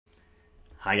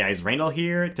Hi guys, Reyndal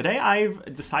here. Today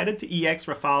I've decided to EX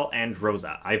Rafale and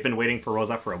Rosa. I've been waiting for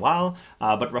Rosa for a while,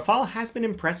 but Rafale has been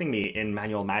impressing me in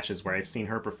manual matches where I've seen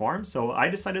her perform, so I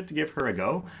decided to give her a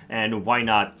go, and why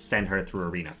not send her through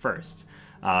Arena first.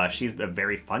 She's a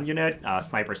very fun unit.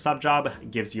 Sniper sub-job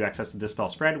gives you access to Dispel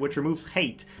Spread, which removes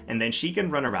hate, and then she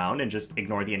can run around and just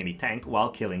ignore the enemy tank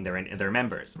while killing their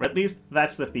members. Or at least,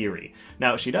 that's the theory.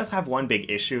 Now, she does have one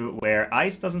big issue where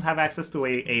Ice doesn't have access to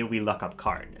a AoE luck-up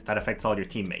card. That affects all your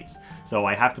teammates. So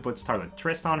I have to put Starlit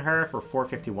Trist on her for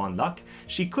 451 luck.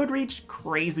 She could reach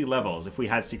crazy levels if we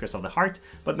had Secrets of the Heart,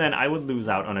 but then I would lose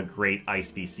out on a great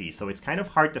Ice VC, so it's kind of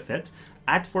hard to fit.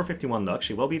 At 451 luck,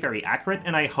 she will be very accurate,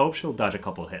 and I hope she'll dodge a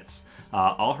couple hits.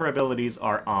 All her abilities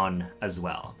are on as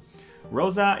well.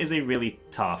 Rosa is a really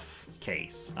tough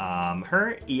case.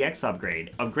 Her EX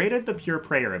upgrade upgraded the Pure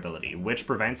Prayer ability, which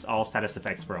prevents all status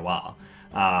effects for a while.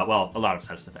 Well, a lot of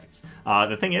status effects.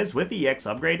 The thing is, with the EX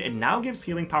upgrade, it now gives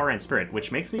healing power and spirit,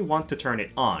 which makes me want to turn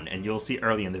it on, and you'll see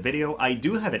early in the video, I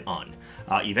do have it on.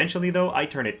 Eventually though, I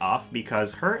turn it off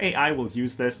because her AI will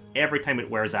use this every time it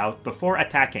wears out before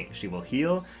attacking. She will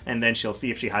heal, and then she'll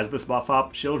see if she has this buff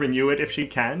up, she'll renew it if she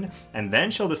can, and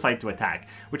then she'll decide to attack.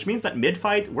 Which means that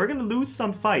mid-fight, we're gonna lose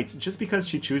some fights just because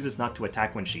she chooses not to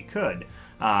attack when she could.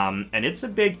 And it's a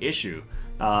big issue.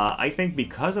 I think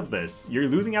because of this, you're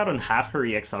losing out on half her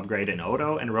EX upgrade in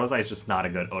auto, and Rosa is just not a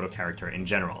good auto character in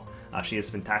general. She is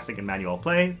fantastic in manual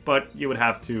play, but you would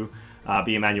have to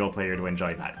be a manual player to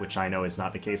enjoy that, which I know is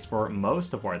not the case for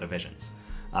most of our divisions.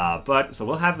 So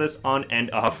we'll have this on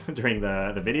and off during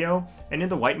the video, and in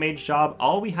the White Mage job,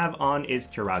 all we have on is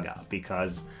Curaga,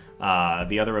 because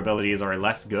the other abilities are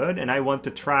less good, and I want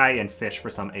to try and fish for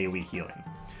some AoE healing.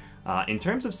 In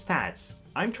terms of stats,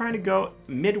 I'm trying to go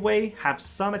midway, have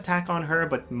some attack on her,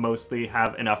 but mostly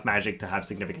have enough magic to have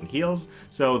significant heals.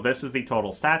 So this is the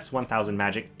total stats, 1000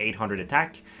 magic, 800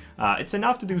 attack. It's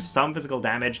enough to do some physical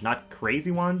damage, not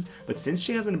crazy ones, but since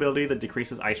she has an ability that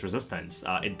decreases ice resistance,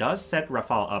 it does set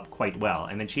Rafale up quite well,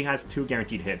 and then she has 2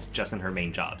 guaranteed hits just in her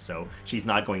main job, so she's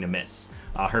not going to miss.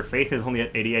 Her faith is only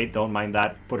at 88, don't mind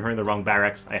that, put her in the wrong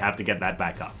barracks, I have to get that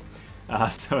back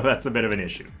up. So that's a bit of an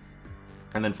issue.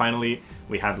 And then finally,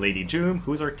 we have Lady Joom,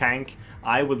 who's our tank.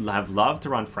 I would have loved to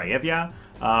run Frederika,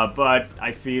 but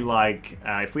I feel like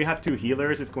if we have 2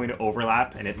 healers, it's going to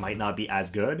overlap and it might not be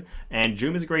as good. And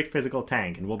Joom is a great physical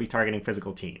tank, and we'll be targeting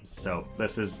physical teams. So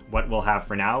this is what we'll have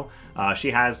for now.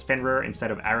 She has Fenrir instead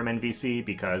of Araman VC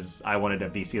because I wanted a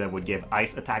VC that would give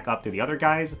ice attack up to the other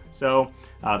guys. So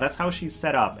that's how she's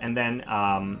set up. And then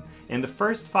in the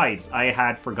first fights, I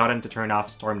had forgotten to turn off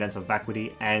Storm Dance of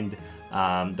Vacuity and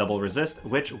double resist,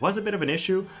 which was a bit of an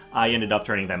issue. I ended up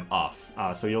turning them off.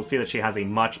 So you'll see that she has a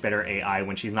much better AI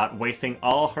when she's not wasting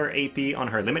all her AP on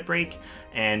her limit break,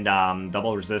 and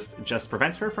double resist just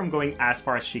prevents her from going as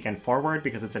far as she can forward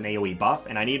because it's an AoE buff,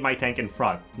 and I need my tank in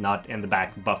front, not in the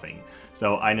back buffing.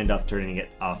 So I ended up turning it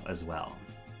off as well.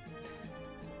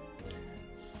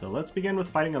 So let's begin with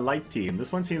fighting a light team.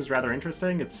 This one seems rather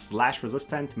interesting. It's slash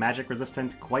resistant, magic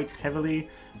resistant quite heavily,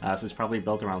 so it's probably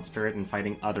built around spirit and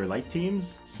fighting other light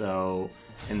teams. So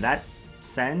in that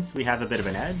sense, we have a bit of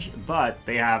an edge, but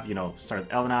they have, you know, start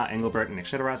with Elena, Engelbert, and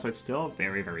etc., so it's still a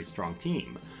very, very strong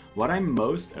team. What I'm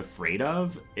most afraid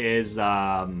of is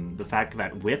the fact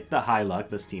that with the high luck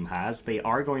this team has, they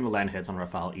are going to land hits on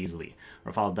Rafale easily.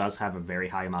 Rafale does have a very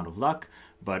high amount of luck,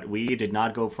 but we did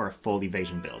not go for a full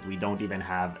evasion build. We don't even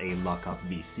have a luck up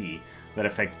VC that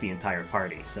affects the entire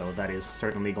party, so that is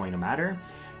certainly going to matter.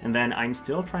 And then I'm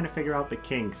still trying to figure out the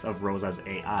kinks of Rosa's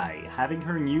AI. Having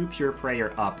her new Pure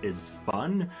Prayer up is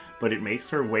fun, but it makes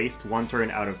her waste 1 turn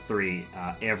out of 3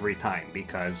 every time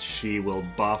because she will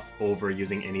buff over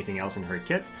using anything else in her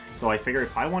kit. So I figure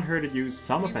if I want her to use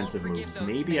some offensive moves,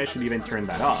 maybe I should even turn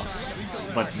that off.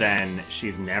 But then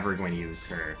she's never going to use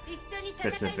her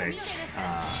specific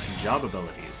job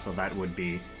abilities, so that would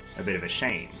be a bit of a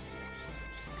shame.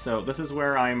 So this is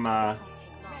where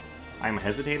I'm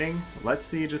hesitating. Let's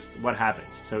see just what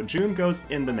happens. So Joom goes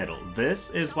in the middle.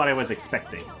 This is what I was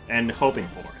expecting and hoping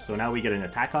for. So now we get an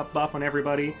attack up buff on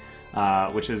everybody,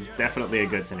 which is definitely a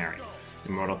good scenario.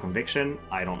 Immortal Conviction,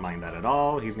 I don't mind that at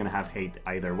all. He's gonna have hate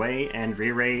either way, and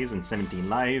re-raise and 17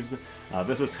 lives.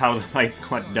 This is how the Light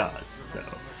Squad does, so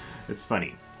it's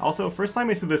funny. Also, first time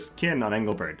I see this skin on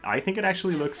Engelbert, I think it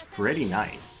actually looks pretty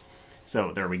nice.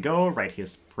 So there we go, right,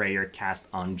 his Prayer cast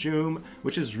on Joom,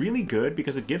 which is really good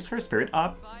because it gives her Spirit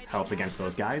up, helps against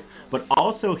those guys, but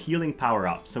also healing power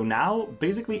up. So now,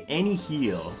 basically any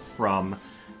heal from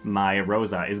my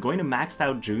Rosa is going to max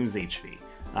out Joom's HP.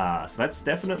 So that's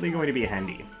definitely going to be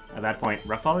handy. At that point,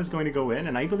 Rafale is going to go in,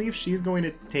 and I believe she's going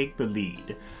to take the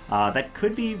lead. That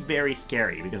could be very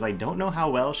scary, because I don't know how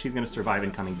well she's going to survive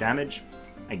incoming damage.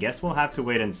 I guess we'll have to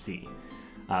wait and see.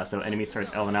 So enemy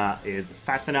Starlit Elena is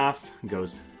fast enough,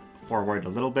 goes forward a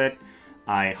little bit.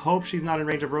 I hope she's not in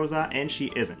range of Rosa, and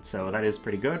she isn't, so that is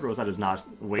pretty good. Rosa does not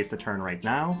waste a turn right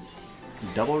now.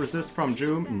 Double resist from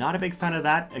Joom, not a big fan of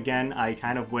that. Again, I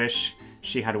kind of wish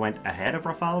she had went ahead of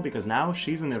Rafale, because now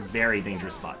she's in a very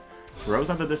dangerous spot. Throws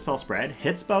out the Dispel Spread,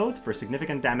 hits both for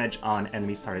significant damage on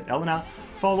enemy Starlit Elena,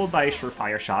 followed by a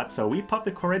surefire shot, so we pop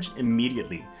the Courage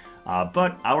immediately.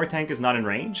 But our tank is not in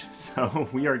range, so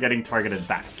we are getting targeted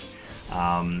back.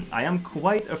 I am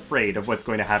quite afraid of what's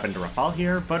going to happen to Rafale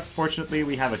here, but fortunately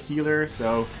we have a healer,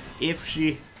 so if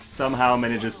she somehow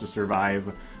manages to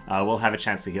survive, we'll have a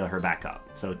chance to heal her back up.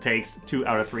 So it takes 2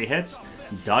 out of 3 hits,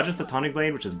 dodges the Tonic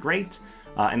Blade, which is great,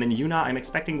 and then Yuna I'm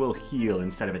expecting will heal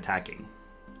instead of attacking.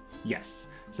 Yes,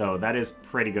 so that is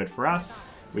pretty good for us.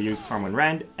 We use Storm Wind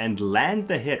Rend and land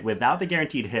the hit without the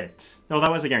guaranteed hit. No, that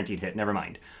was a guaranteed hit, never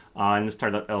mind. On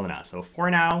Starlit Elena. So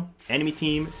for now, enemy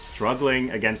team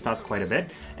struggling against us quite a bit.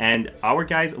 And our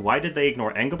guys, why did they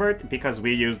ignore Engelbert? Because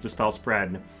we used Dispel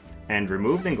Spread and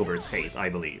removed Engelbert's hate, I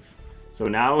believe. So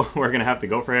now we're going to have to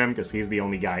go for him because he's the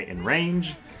only guy in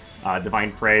range.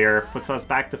 Divine Prayer puts us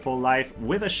back to full life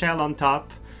with a shell on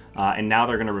top. And now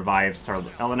they're going to revive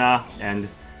Starlit Elena, and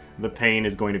the pain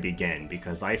is going to begin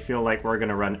because I feel like we're going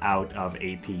to run out of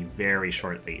AP very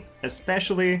shortly.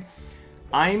 Especially,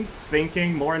 I'm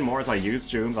thinking more and more as I use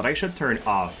Joom that I should turn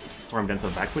off Storm Dance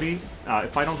of Equity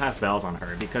if I don't have bells on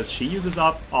her, because she uses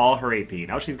up all her AP.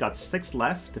 Now she's got 6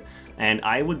 left, and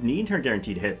I would need her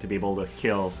guaranteed hit to be able to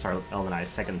kill Starlit Elena a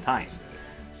second time.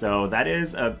 So that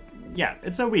is yeah,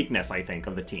 it's a weakness, I think,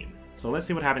 of the team. So let's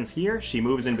see what happens here. She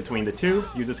moves in between the two,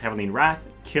 uses Heavenly Wrath,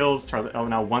 kills Starlit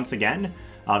Elena once again.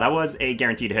 That was a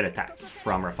guaranteed hit attack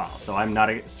from Rafale, so I'm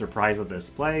not surprised that this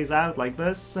plays out like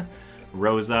this.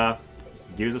 Rosa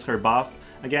uses her buff.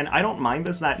 Again, I don't mind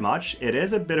this that much. It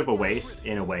is a bit of a waste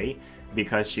in a way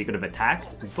because she could have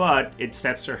attacked, but it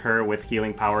sets her with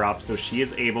healing power up, so she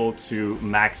is able to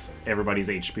max everybody's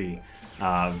HP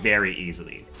very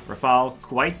easily. Rafale,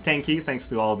 quite tanky thanks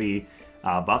to all the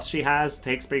buffs she has,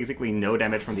 takes basically no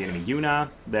damage from the enemy Yuna.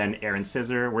 Then Aaron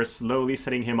Scissor, we're slowly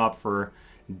setting him up for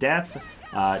death.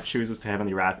 Chooses to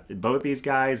Heavenly Wrath both these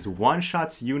guys,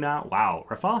 one-shots Yuna. Wow,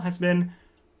 Rafale has been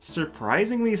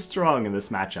surprisingly strong in this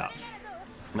matchup.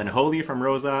 And then Holy from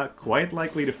Rosa, quite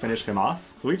likely to finish him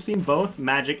off. So we've seen both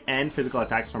magic and physical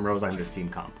attacks from Rosa in this team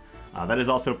comp. That is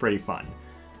also pretty fun.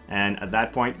 And at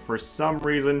that point, for some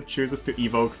reason, chooses to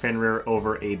evoke Fenrir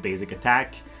over a basic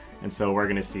attack. And so we're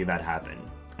going to see that happen.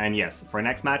 And yes, for our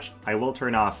next match, I will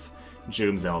turn off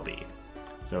Joom's LB.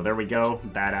 So there we go,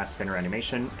 badass Fenrir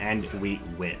animation, and we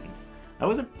win. That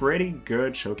was a pretty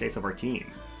good showcase of our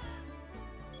team.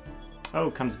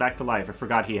 Oh, comes back to life. I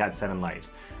forgot he had 7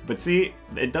 lives. But see,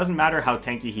 it doesn't matter how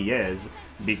tanky he is,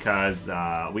 because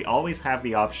we always have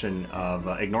the option of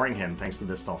ignoring him thanks to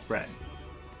the Dispel Spread.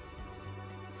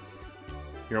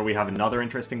 Here we have another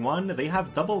interesting one. They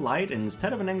have double light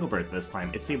instead of an Engelbert this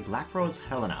time. It's a Black Rose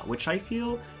Helena, which I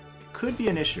feel could be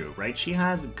an issue, right? She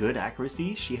has good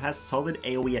accuracy, she has solid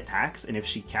AoE attacks, and if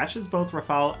she catches both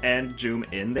Rafale and Joom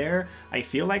in there, I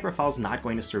feel like Rafale's not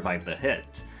going to survive the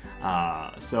hit.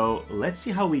 So let's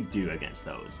see how we do against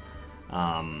those.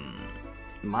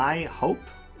 My hope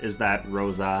is that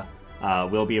Rosa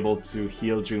will be able to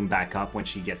heal Joom back up when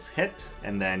she gets hit,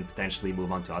 and then potentially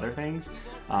move on to other things.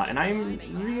 And I'm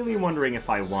really wondering if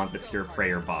I want the Pure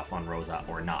Prayer buff on Rosa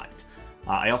or not.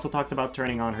 I also talked about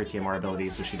turning on her TMR ability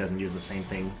so she doesn't use the same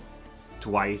thing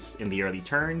twice in the early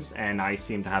turns, and I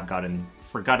seem to have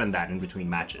forgotten that in between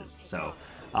matches. So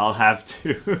I'll have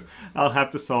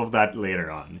to solve that later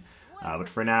on. But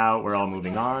for now, we're all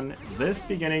moving on. This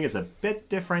beginning is a bit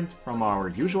different from our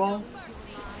usual,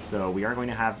 so we are going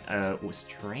to have a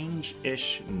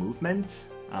strange-ish movement,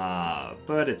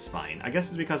 but it's fine. I guess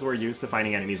it's because we're used to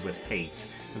fighting enemies with hate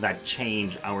that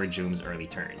change our Joom's early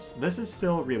turns. This is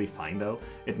still really fine though.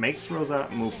 It makes Rosa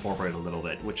move forward a little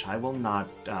bit, which I will not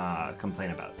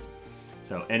complain about.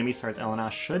 So enemy Starlit Elena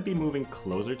should be moving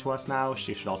closer to us now.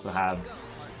 She should also have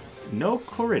no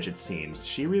courage, it seems.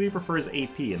 She really prefers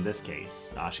AP in this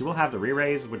case. She will have the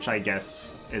re-raise, which I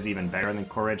guess is even better than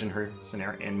courage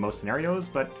in most scenarios,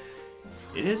 but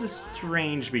it is a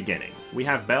strange beginning. We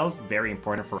have bells, very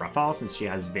important for Rafale since she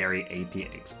has very AP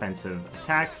expensive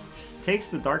attacks. Takes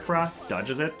the Dark Wrath,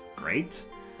 dodges it, great.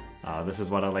 This is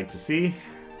what I like to see.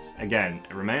 Again,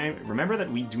 remember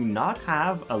that we do not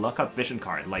have a luck-up vision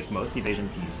card like most evasion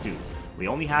teams do. We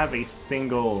only have a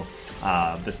single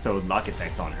bestowed luck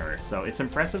effect on her, so it's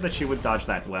impressive that she would dodge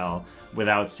that well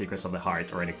without Secrets of the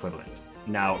Heart or an equivalent.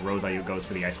 Now, Rosa goes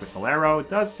for the Ice Crystal Arrow,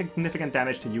 does significant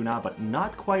damage to Yuna, but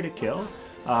not quite a kill.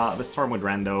 The Stormwood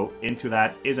Ren, though, into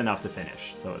that is enough to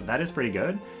finish, so that is pretty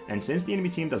good. And since the enemy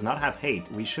team does not have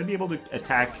hate, we should be able to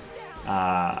attack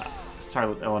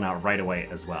Starlit Elena right away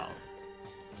as well.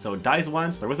 So dies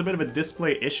once, there was a bit of a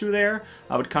display issue there,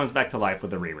 but comes back to life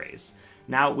with the re-raise.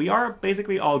 Now, we are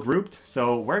basically all grouped,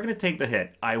 so we're going to take the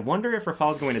hit. I wonder if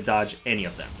Rafale is going to dodge any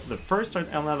of them. The first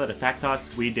Elena that attacked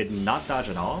us, we did not dodge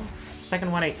at all.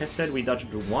 Second one I tested, we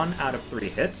dodged 1 out of 3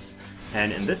 hits.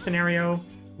 And in this scenario,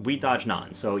 we dodge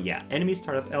none. So yeah, enemy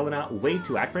started Elena, way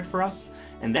too accurate for us.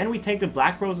 And then we take the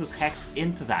Black Rose's Hex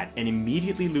into that and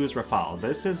immediately lose Rafale.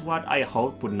 This is what I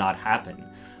hoped would not happen.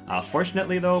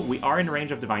 Fortunately though, we are in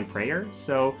range of Divine Prayer,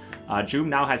 so Joom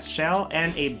now has Shell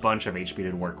and a bunch of HP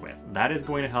to work with. That is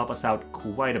going to help us out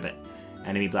quite a bit.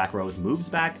 Enemy Black Rose moves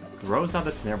back, throws out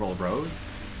the Tenebril Rose,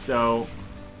 so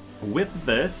with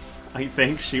this, I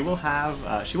think she will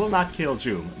have, she will not kill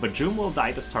Joom, but Joom will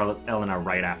die to Starlit Elena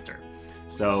right after.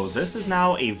 So this is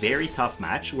now a very tough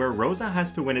match where Rosa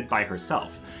has to win it by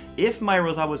herself. If my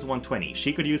Rosa was 120,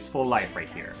 she could use full life right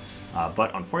here.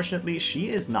 But unfortunately, she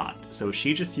is not, so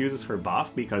she just uses her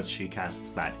buff because she casts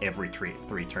that every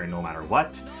 3 turn no matter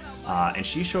what, and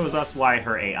she shows us why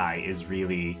her AI is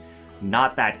really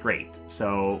not that great.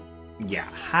 So yeah,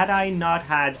 had I not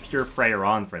had Pure Prayer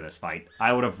on for this fight,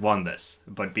 I would have won this,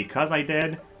 but because I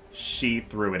did, she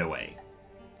threw it away.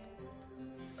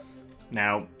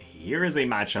 Now, here is a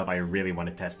matchup I really want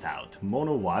to test out.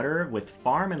 Mono Water with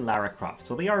Pharm and Lara Croft.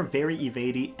 So they are very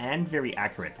evady and very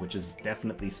accurate, which is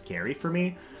definitely scary for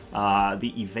me.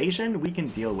 The evasion we can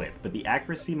deal with, but the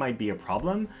accuracy might be a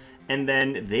problem. And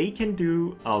then they can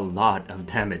do a lot of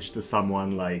damage to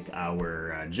someone like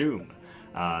our Joom.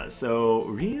 So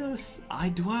Rios,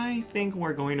 do I think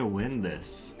we're going to win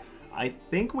this? I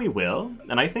think we will,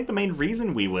 and I think the main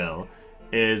reason we will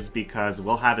is because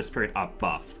we'll have a Spirit Up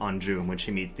buff on Joom when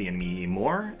she meets the enemy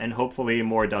more, and hopefully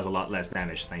more does a lot less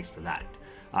damage thanks to that.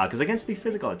 Because against the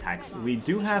physical attacks, we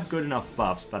do have good enough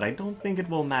buffs that I don't think it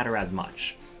will matter as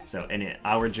much. So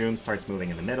our Joom starts moving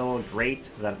in the middle, great,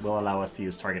 that will allow us to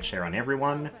use target share on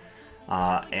everyone.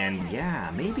 And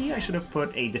yeah, maybe I should have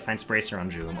put a defense bracer on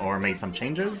Joom or made some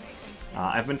changes.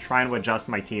 I've been trying to adjust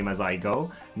my team as I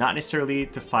go, not necessarily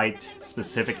to fight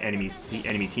specific enemy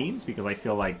teams, because I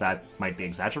feel like that might be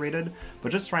exaggerated, but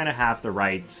just trying to have the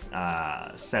right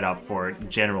setup for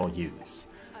general use.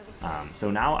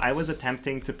 So now I was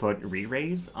attempting to put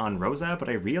re-raise on Rosa, but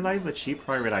I realized that she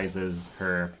prioritizes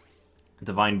her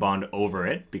Divine Bond over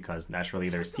it, because naturally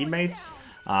there's teammates,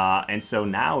 and so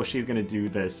now she's going to do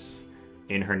this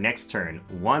in her next turn,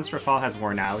 once Rafale has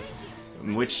worn out,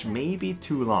 which may be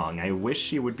too long. I wish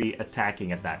she would be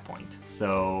attacking at that point.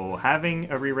 So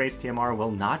having a re-raise TMR will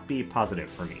not be positive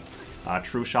for me.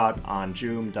 True Shot on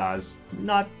Joom does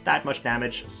not that much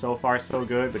damage. So far so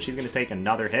good, but she's going to take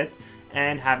another hit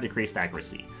and have decreased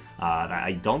accuracy.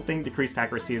 I don't think decreased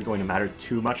accuracy is going to matter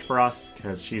too much for us,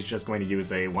 because she's just going to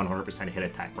use a 100% hit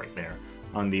attack right there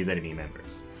on these enemy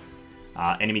members.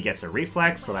 Enemy gets a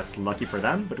reflex, so that's lucky for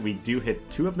them, but we do hit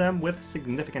 2 of them with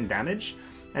significant damage.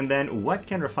 And then what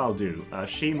can Rafale do?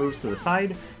 She moves to the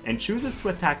side and chooses to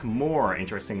attack Moore,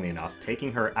 interestingly enough,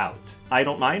 taking her out. I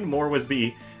don't mind, Moore was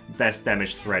the best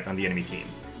damage threat on the enemy team.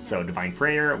 So Divine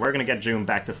Prayer, we're gonna get Joom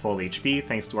back to full HP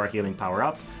thanks to our healing power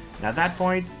up. And at that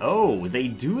point, oh, they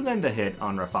do land a hit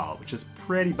on Rafale, which is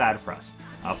pretty bad for us.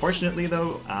 Fortunately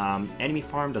though, enemy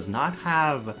Pharm does not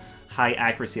have high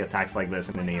accuracy attacks like this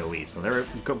in an AoE, so they're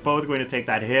both going to take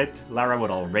that hit. Lara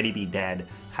would already be dead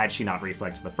had she not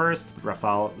reflexed the first, but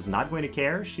Rafale is not going to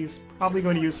care. She's probably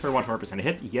going to use her 100%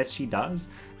 hit. Yes, she does,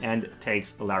 and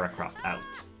takes Lara Croft out.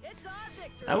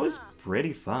 That was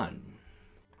pretty fun.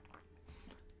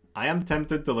 I am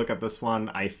tempted to look at this one.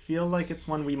 I feel like it's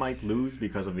one we might lose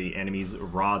because of the enemy's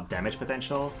raw damage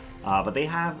potential, but they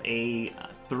have a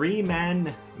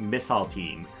 3-man missile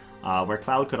team. Where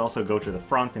Cloud could also go to the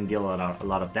front and deal a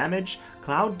lot of damage.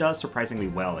 Cloud does surprisingly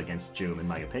well against Joom, in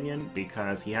my opinion,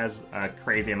 because he has a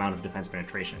crazy amount of defense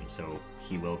penetration, so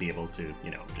he will be able to, you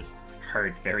know, just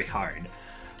hurt very hard.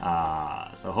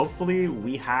 So hopefully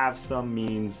we have some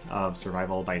means of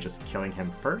survival by just killing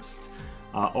him first,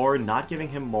 or not giving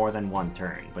him more than 1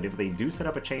 turn. But if they do set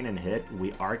up a chain and hit,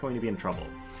 we are going to be in trouble.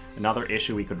 Another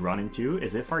issue we could run into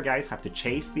is if our guys have to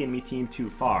chase the enemy team too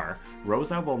far,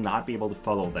 Rosa will not be able to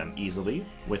follow them easily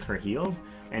with her heals,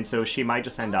 and so she might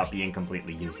just end up being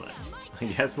completely useless. I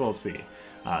guess we'll see.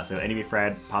 So enemy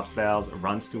Fred pops spells,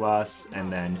 runs to us,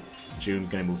 and then Joom's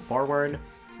gonna move forward.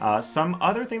 Some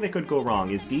other thing that could go wrong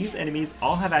is these enemies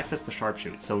all have access to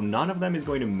sharpshoot, so none of them is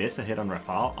going to miss a hit on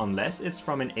Rafale unless it's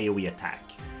from an AoE attack.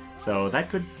 So that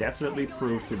could definitely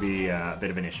prove to be a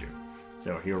bit of an issue.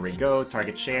 So here we go,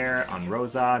 target share on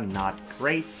Rosa, not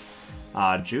great.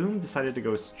 Joom decided to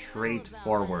go straight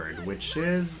forward, which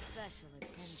is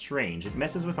strange. It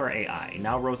messes with our AI.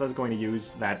 Now Rosa's going to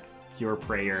use that Pure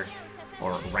Prayer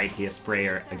or Righteous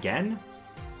Prayer again,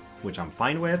 which I'm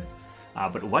fine with.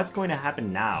 But what's going to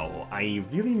happen now? I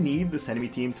really need this enemy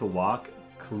team to walk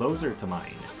closer to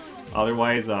mine.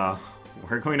 Otherwise,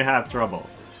 we're going to have trouble.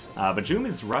 But Joom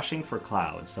is rushing for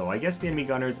Cloud, so I guess the enemy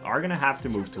gunners are going to have to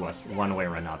move to us one way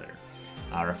or another.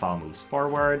 Rafale moves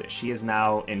forward. She is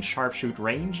now in sharpshoot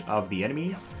range of the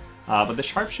enemies. But the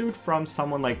sharpshoot from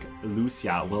someone like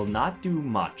Lucia will not do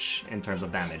much in terms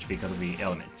of damage because of the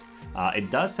element.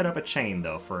 It does set up a chain,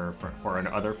 though, for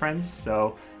our other friends,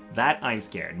 so that I'm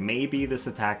scared. Maybe this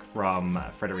attack from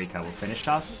Frederika will finish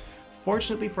us.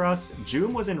 Fortunately for us,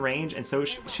 Joom was in range, and so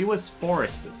she was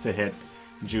forced to hit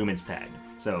Joom instead.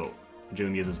 So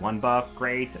Joom uses one buff,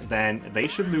 great. Then they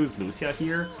should lose Lucia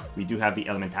here. We do have the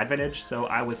element advantage, so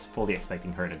I was fully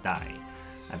expecting her to die.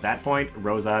 At that point,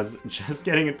 Rosa's just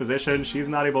getting in position. She's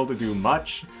not able to do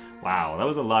much. Wow, that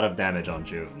was a lot of damage on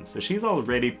Joom. So she's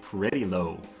already pretty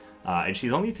low. And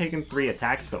she's only taken 3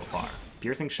 attacks so far.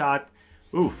 Piercing shot.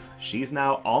 Oof, she's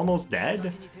now almost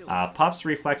dead. Pops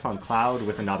reflex on Cloud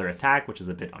with another attack, which is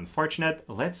a bit unfortunate.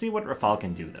 Let's see what Rafale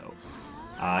can do,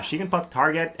 though. She can pop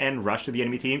target and rush to the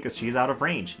enemy team because she's out of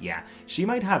range. Yeah, she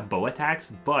might have bow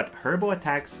attacks, but her bow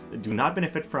attacks do not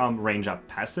benefit from range up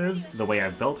passives the way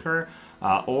I've built her,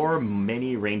 or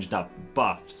many ranged up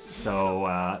buffs. So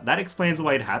that explains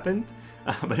why it happened,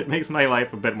 but it makes my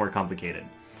life a bit more complicated.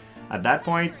 At that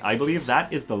point, I believe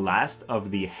that is the last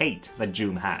of the hate that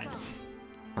Joom had.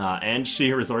 And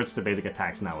she resorts to basic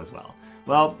attacks now as well.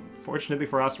 Well, fortunately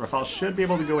for us, Rafale should be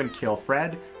able to go and kill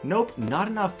Fred. Nope, not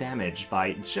enough damage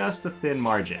by just a thin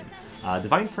margin.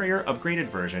 Divine Prayer upgraded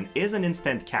version is an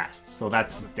instant cast, so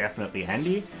that's definitely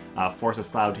handy. Forces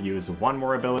Cloud to use one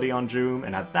more ability on Joom,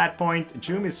 and at that point,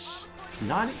 Joom is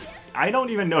not... I don't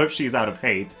even know if she's out of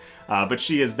hate, but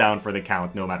she is down for the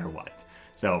count no matter what.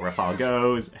 So Rafale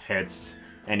goes, hits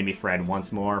enemy Fred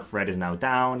once more. Fred is now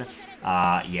down.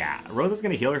 Yeah, Rosa's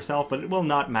gonna heal herself, but it will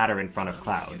not matter in front of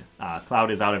Cloud. Cloud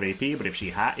is out of AP, but if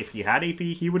he had AP,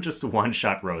 he would just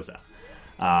one-shot Rosa.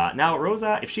 Now,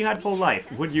 Rosa, if she had full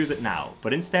life, would use it now,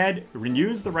 but instead,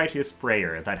 renews the Righteous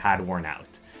Prayer that had worn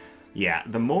out. Yeah,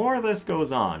 the more this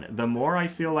goes on, the more I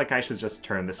feel like I should just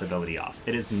turn this ability off.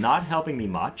 It is not helping me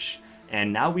much,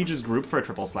 and now we just group for a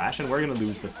triple slash, and we're gonna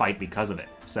lose the fight because of it.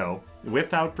 So,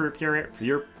 without Pure Prayer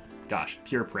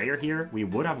here, we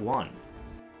would have won.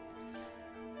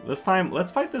 This time,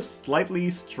 let's fight this slightly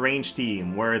strange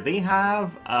team where they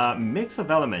have a mix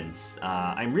of elements.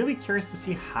 I'm really curious to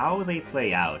see how they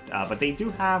play out, but they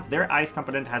do have their ice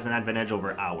component has an advantage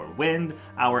over our wind,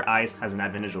 our ice has an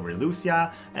advantage over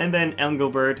Lucia, and then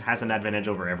Engelbert has an advantage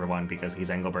over everyone because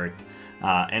he's Engelbert.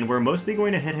 And we're mostly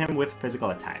going to hit him with physical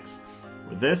attacks.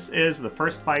 This is the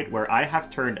first fight where I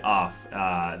have turned off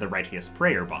the Righteous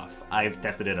Prayer buff. I've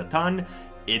tested it a ton.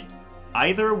 It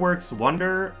either works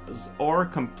wonders or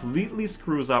completely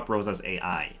screws up Rosa's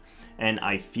AI. And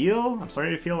I'm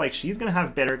starting to feel like she's gonna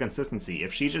have better consistency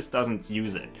if she just doesn't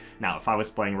use it. Now, if I was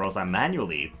playing Rosa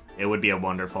manually, it would be a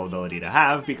wonderful ability to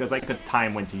have because I could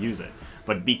time when to use it.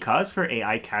 But because her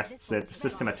AI casts it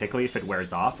systematically if it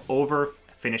wears off, over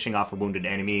finishing off a wounded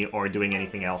enemy or doing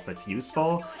anything else that's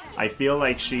useful, I feel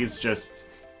like she's just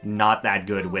not that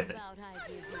good with it.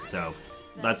 So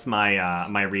that's my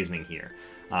my reasoning here.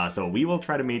 So we will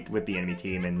try to meet with the enemy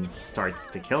team and start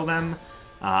to kill them.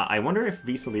 I wonder if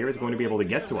Salire is going to be able to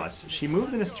get to us. She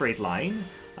moves in a straight line,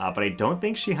 but I don't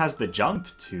think she has the jump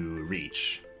to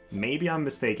reach. Maybe I'm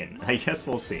mistaken. I guess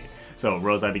we'll see. So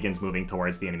Rosa begins moving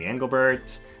towards the enemy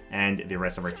Engelbert, and the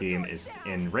rest of our team is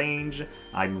in range.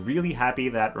 I'm really happy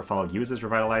that Rafale uses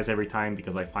Revitalize every time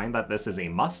because I find that this is a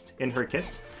must in her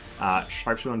kit.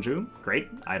 Sharpshoot on Joom, great.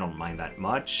 I don't mind that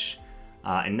much.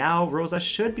 And now Rosa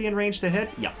should be in range to hit.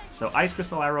 Yeah, so Ice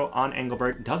Crystal Arrow on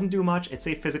Engelbert doesn't do much. It's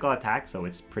a physical attack, so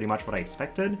it's pretty much what I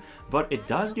expected. But it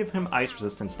does give him ice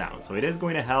resistance down, so it is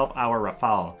going to help our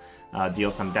Rafale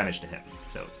deal some damage to him.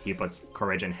 So he puts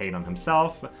Courage and Hate on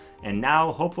himself. And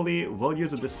now, hopefully, we'll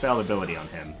use a Dispel ability on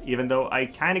him. Even though I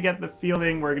kind of get the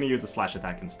feeling we're going to use a Slash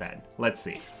attack instead. Let's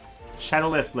see.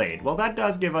 Shadowless Blade. Well, that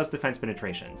does give us defense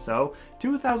penetration. So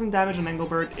 2,000 damage on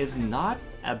Engelbert is not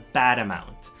a bad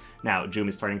amount. Now, Joom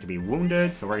is starting to be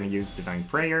wounded, so we're going to use Divine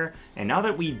Prayer. And now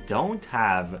that we don't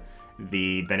have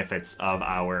the benefits of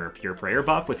our Pure Prayer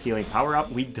buff with healing power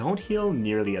up, we don't heal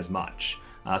nearly as much.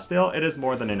 Still, it is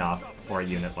more than enough for a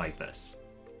unit like this.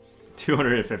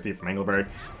 250 from Engelbert,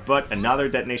 but another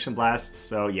Detonation Blast,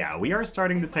 so yeah, we are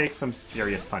starting to take some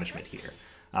serious punishment here.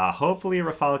 Hopefully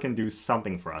Rafale can do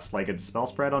something for us, like a Dispel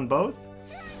Spread on both.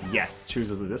 Yes,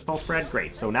 chooses the Dispel Spread,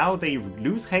 great. So now they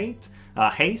lose haste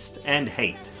and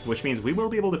hate, which means we will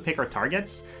be able to pick our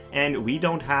targets, and we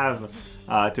don't have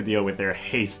to deal with their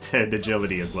haste and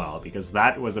agility as well, because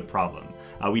that was a problem.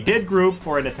 We did group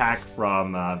for an attack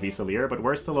from Salire, but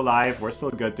we're still alive, we're still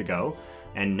good to go.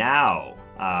 And now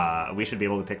we should be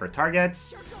able to pick our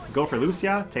targets, go for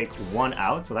Lucia, take one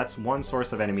out, so that's one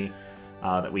source of enemy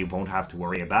that we won't have to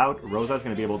worry about. Rosa's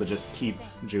going to be able to just keep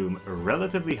Joom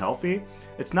relatively healthy.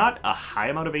 It's not a high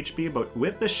amount of HP, but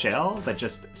with the shell that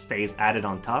just stays added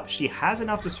on top, she has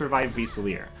enough to survive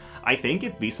Salire. I think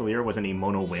if Salire was in a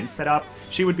mono win setup,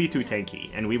 she would be too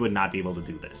tanky, and we would not be able to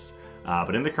do this.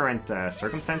 But in the current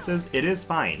circumstances, it is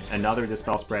fine. Another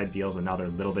Dispel Spread deals another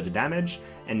little bit of damage,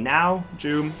 and now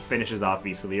Joom finishes off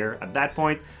Salire. At that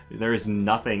point, there is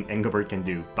nothing Engelbert can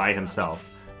do by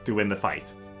himself to win the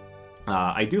fight.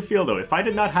 I do feel, though, if I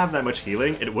did not have that much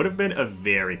healing, it would have been a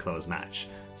very close match.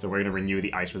 So we're going to renew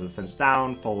the Ice Resistance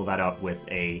down, follow that up with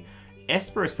a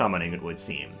Esper Summoning, it would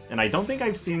seem. And I don't think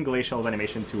I've seen Glacial's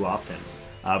animation too often,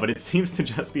 but it seems to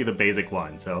just be the basic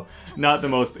one, so not the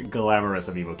most glamorous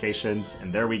of evocations.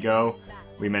 And there we go,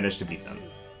 we managed to beat them.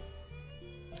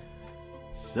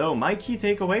 So my key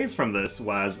takeaways from this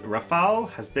was Rafale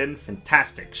has been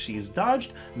fantastic. She's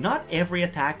dodged not every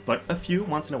attack, but a few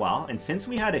once in a while, and since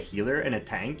we had a healer and a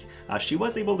tank, she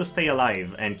was able to stay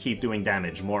alive and keep doing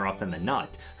damage more often than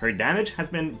not. Her damage has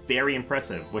been very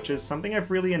impressive, which is something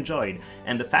I've really enjoyed,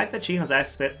 and the fact that she has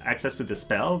access to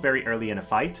Dispel very early in a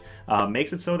fight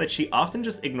makes it so that she often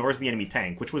just ignores the enemy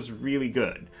tank, which was really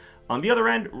good. On the other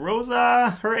end,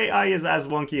 Rosa, her AI is as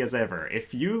wonky as ever.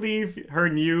 If you leave her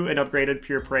new and upgraded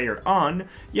Pure Prayer on,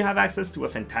 you have access to a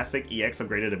fantastic EX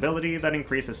upgraded ability that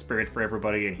increases Spirit for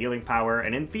everybody and healing power,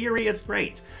 and in theory it's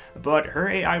great. But her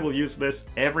AI will use this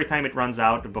every time it runs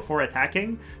out before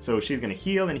attacking, so she's gonna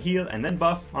heal and then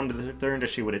buff on the turn that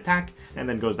she would attack, and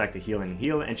then goes back to heal,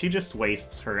 and she just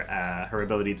wastes her, her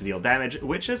ability to deal damage,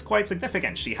 which is quite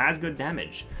significant. She has good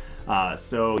damage.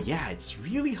 So yeah, it's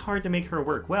really hard to make her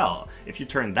work well. If you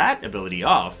turn that ability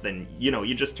off, then, you know,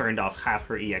 you just turned off half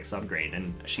her EX upgrade,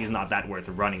 and she's not that worth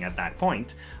running at that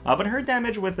point. But her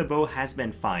damage with the bow has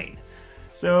been fine.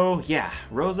 So yeah,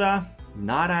 Rosa,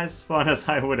 not as fun as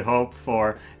I would hope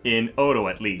for in Odo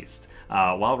at least,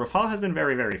 while Rafale has been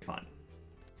very, very fun.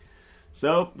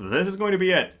 So, this is going to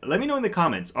be it. Let me know in the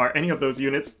comments, are any of those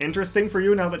units interesting for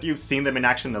you now that you've seen them in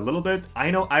action a little bit? I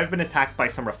know I've been attacked by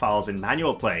some Rafales in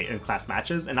manual play in class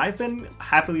matches, and I've been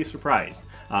happily surprised.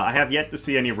 I have yet to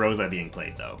see any Rosa being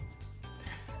played, though.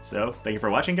 So, thank you for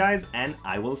watching, guys, and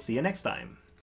I will see you next time.